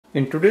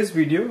In today's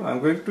video,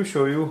 I'm going to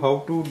show you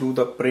how to do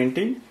the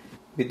printing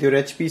with your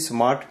HP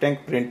Smart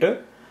Tank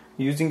printer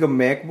using a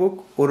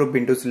MacBook or a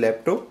Windows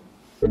laptop.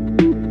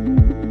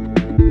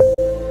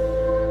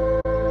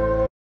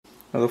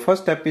 Now the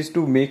first step is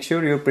to make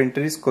sure your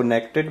printer is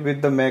connected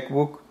with the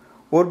MacBook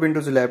or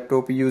Windows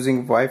laptop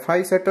using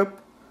Wi-Fi setup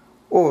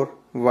or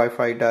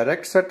Wi-Fi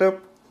direct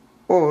setup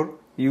or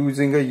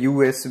using a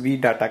USB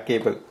data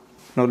cable.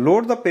 Now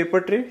load the paper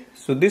tray.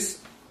 So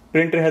this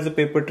printer has a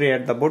paper tray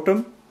at the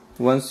bottom.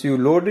 Once you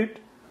load it,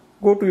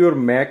 go to your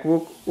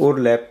MacBook or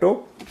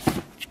laptop.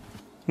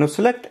 Now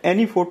select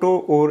any photo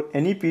or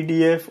any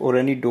PDF or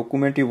any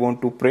document you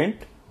want to print.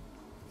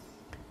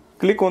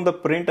 Click on the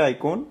print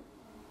icon.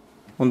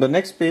 On the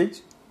next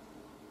page,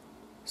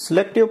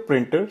 select your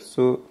printer.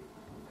 So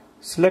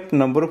select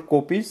number of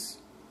copies.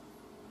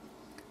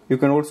 You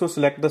can also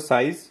select the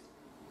size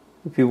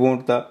if you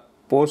want the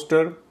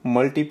poster,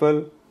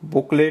 multiple,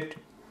 booklet.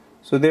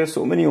 So there are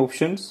so many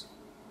options.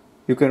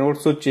 You can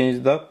also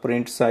change the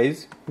print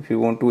size if you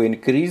want to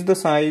increase the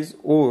size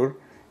or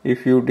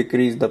if you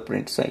decrease the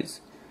print size.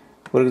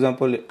 For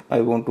example,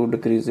 I want to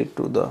decrease it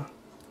to the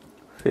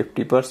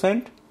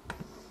 50%.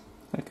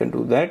 I can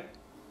do that.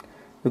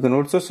 You can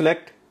also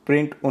select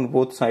print on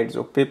both sides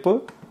of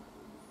paper.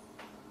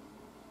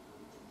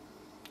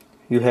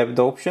 You have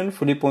the option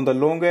flip on the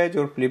long edge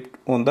or flip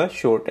on the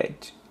short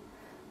edge.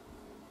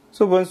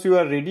 So once you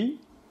are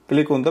ready,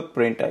 click on the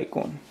print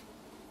icon.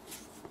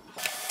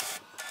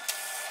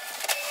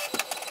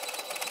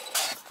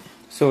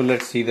 So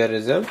let's see the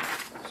result.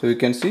 So you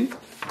can see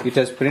it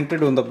has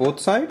printed on the both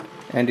sides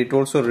and it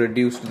also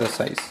reduced the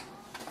size.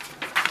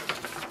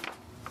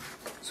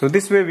 So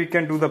this way we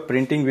can do the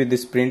printing with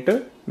this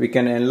printer. We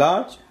can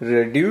enlarge,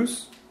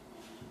 reduce.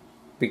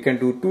 We can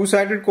do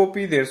two-sided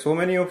copy. There are so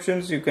many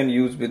options you can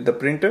use with the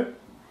printer.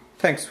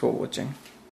 Thanks for watching.